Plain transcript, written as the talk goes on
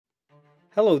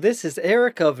Hello, this is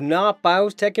Eric of Not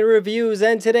BIOS Tech and Reviews,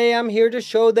 and today I'm here to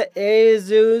show the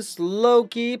Asus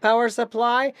Loki power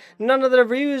supply. None of the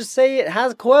reviews say it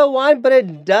has coil whine, but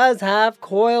it does have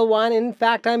coil whine. In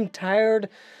fact, I'm tired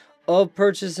of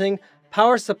purchasing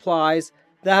power supplies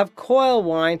that have coil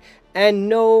whine and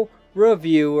no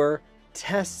reviewer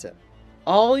tests it.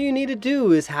 All you need to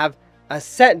do is have a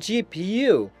set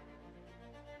GPU,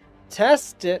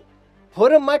 test it,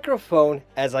 put a microphone,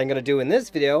 as I'm going to do in this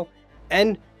video,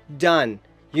 and done.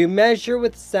 You measure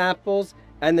with samples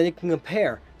and then you can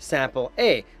compare sample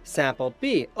A, sample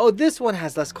B. Oh, this one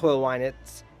has less coil whine.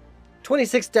 It's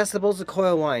 26 decibels of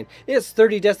coil whine. It's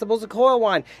 30 decibels of coil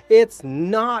whine. It's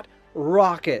not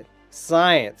rocket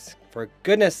science. For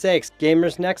goodness sakes,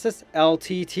 Gamers Nexus,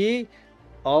 LTT,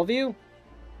 all of you,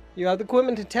 you have the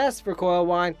equipment to test for coil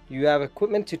whine. You have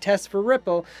equipment to test for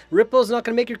ripple. Ripple is not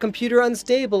going to make your computer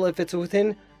unstable if it's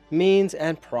within means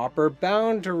and proper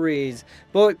boundaries.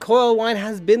 But coil whine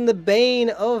has been the bane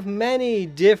of many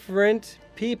different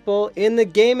people in the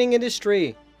gaming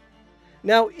industry.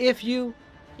 Now, if you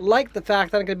like the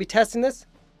fact that I'm going to be testing this,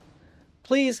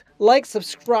 please like,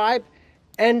 subscribe,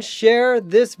 and share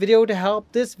this video to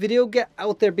help this video get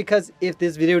out there, because if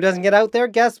this video doesn't get out there,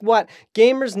 guess what?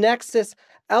 Gamers Nexus,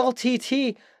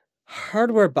 LTT,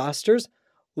 hardware busters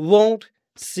won't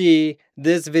see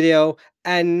this video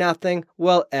and nothing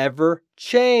will ever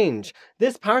change.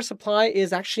 This power supply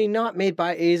is actually not made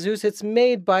by Asus, it's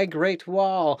made by Great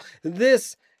Wall.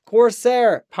 This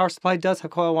Corsair power supply does have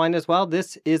coil whine as well.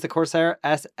 This is the Corsair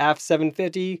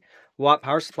SF850 watt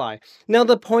power supply. Now,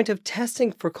 the point of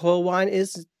testing for coil whine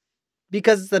is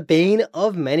because it's the bane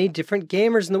of many different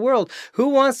gamers in the world. Who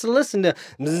wants to listen to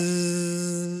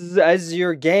bzzz as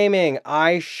you're gaming?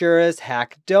 I sure as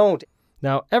heck don't.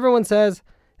 Now, everyone says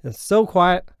it's so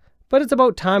quiet, but it's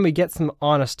about time we get some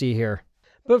honesty here.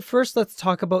 But first, let's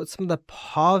talk about some of the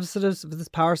positives of this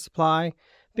power supply,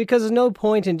 because there's no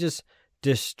point in just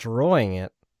destroying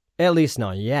it, at least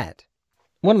not yet.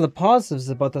 One of the positives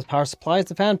about this power supply is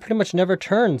the fan pretty much never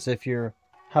turns if you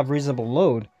have reasonable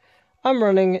load. I'm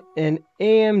running an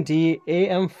AMD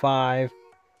AM5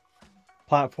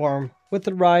 platform with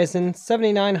the Ryzen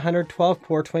 7900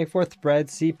 12-core 24-thread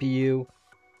CPU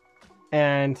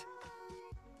and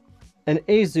an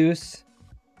Asus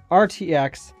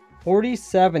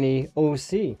RTX4070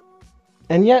 OC.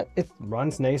 And yet it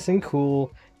runs nice and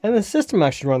cool, and the system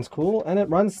actually runs cool, and it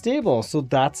runs stable, so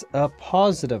that's a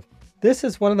positive. This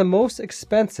is one of the most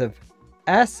expensive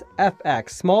SFX,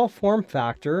 small form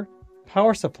factor,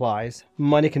 power supplies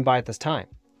money can buy at this time.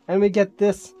 And we get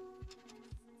this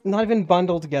not even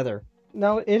bundled together.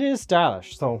 Now, it is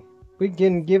stylish, so we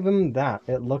can give them that.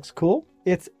 It looks cool.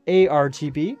 It's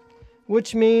ARGB,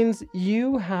 which means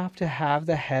you have to have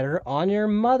the header on your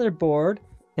motherboard.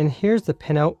 And here's the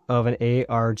pinout of an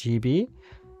ARGB.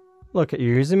 Look at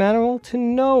your user manual to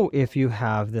know if you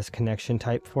have this connection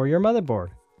type for your motherboard.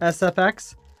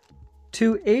 SFX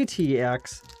to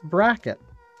ATX bracket.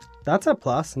 That's a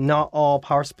plus. Not all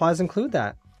power supplies include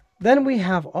that. Then we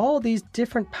have all these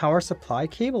different power supply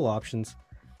cable options.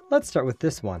 Let's start with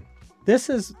this one. This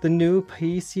is the new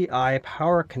PCI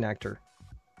power connector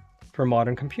for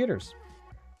modern computers.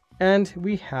 And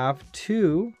we have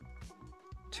two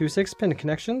 6-pin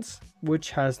connections,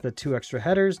 which has the 2 extra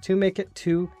headers to make it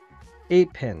 2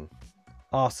 8-pin.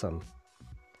 Awesome.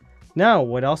 Now,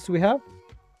 what else do we have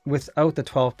without the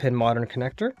 12-pin modern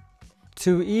connector?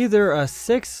 To either a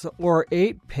 6 or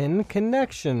 8-pin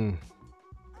connection.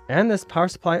 And this power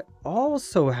supply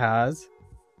also has,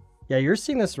 yeah, you're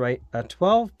seeing this right, a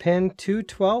 12-pin to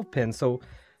 12-pin. So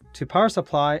to power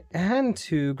supply and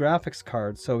to graphics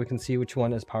cards. So we can see which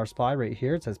one is power supply right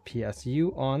here. It says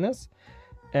PSU on this.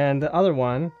 And the other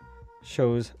one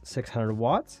shows 600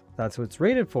 watts. That's what it's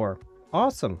rated for.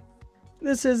 Awesome.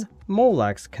 This is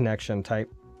Molex connection type.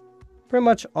 Pretty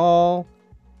much all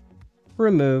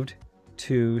removed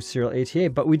to serial ATA,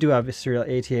 but we do have a serial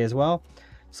ATA as well.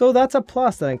 So that's a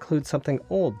plus that includes something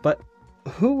old, but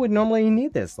who would normally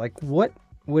need this? Like, what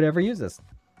would ever use this?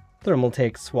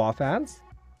 Thermaltake SWA fans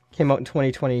came out in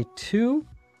 2022,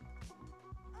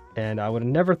 and I would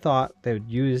have never thought they would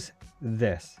use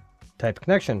this type of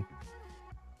connection,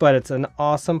 but it's an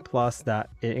awesome plus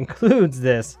that it includes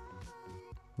this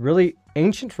really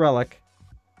ancient relic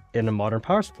in a modern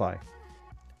power supply.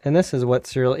 And this is what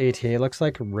serial ATA looks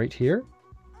like right here.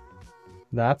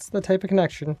 That's the type of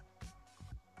connection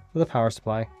for the power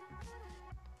supply.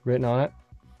 Written on it,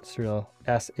 serial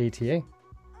SATA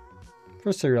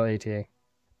for serial ATA.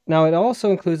 Now, it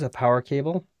also includes a power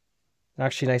cable,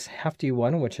 actually a nice hefty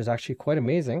one, which is actually quite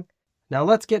amazing. Now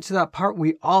let's get to that part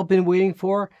we all been waiting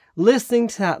for, listening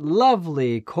to that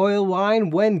lovely coil whine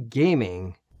when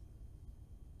gaming.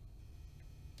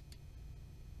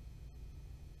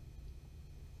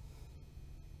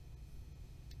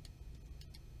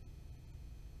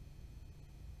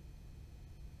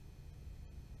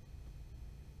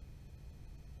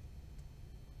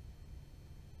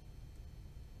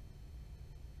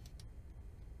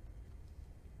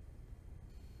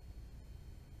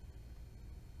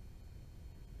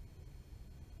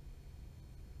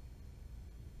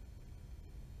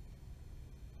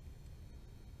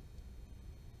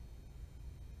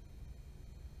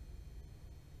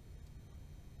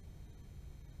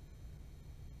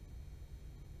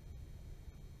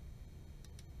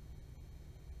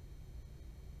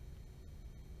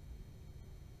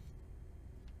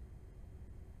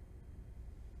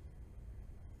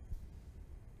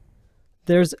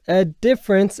 There's a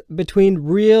difference between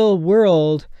real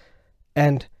world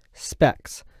and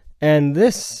specs, and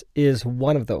this is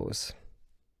one of those.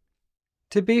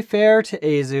 To be fair to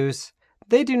Asus,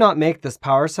 they do not make this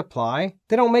power supply.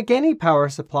 They don't make any power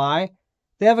supply.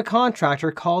 They have a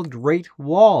contractor called Great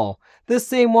Wall, the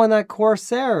same one that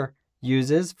Corsair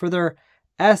uses for their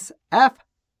SF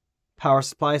power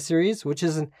supply series, which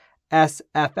is an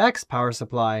SFX power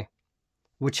supply,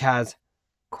 which has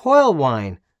coil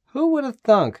whine. Who would have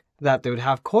thunk that they would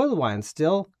have coil whine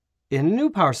still in a new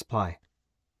power supply?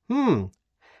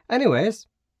 Anyways,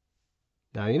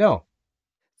 now you know.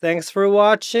 Thanks for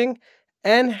watching,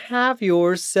 and have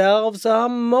yourselves a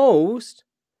most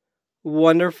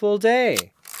wonderful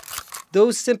day.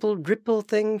 Those simple ripple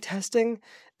thing testing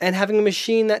and having a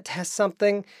machine that tests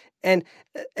something and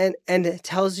it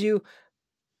tells you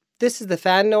this is the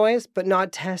fan noise, but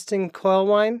not testing coil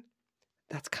whine,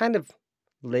 that's kind of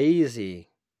lazy.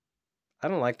 I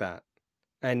don't like that.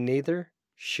 And neither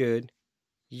should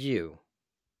you.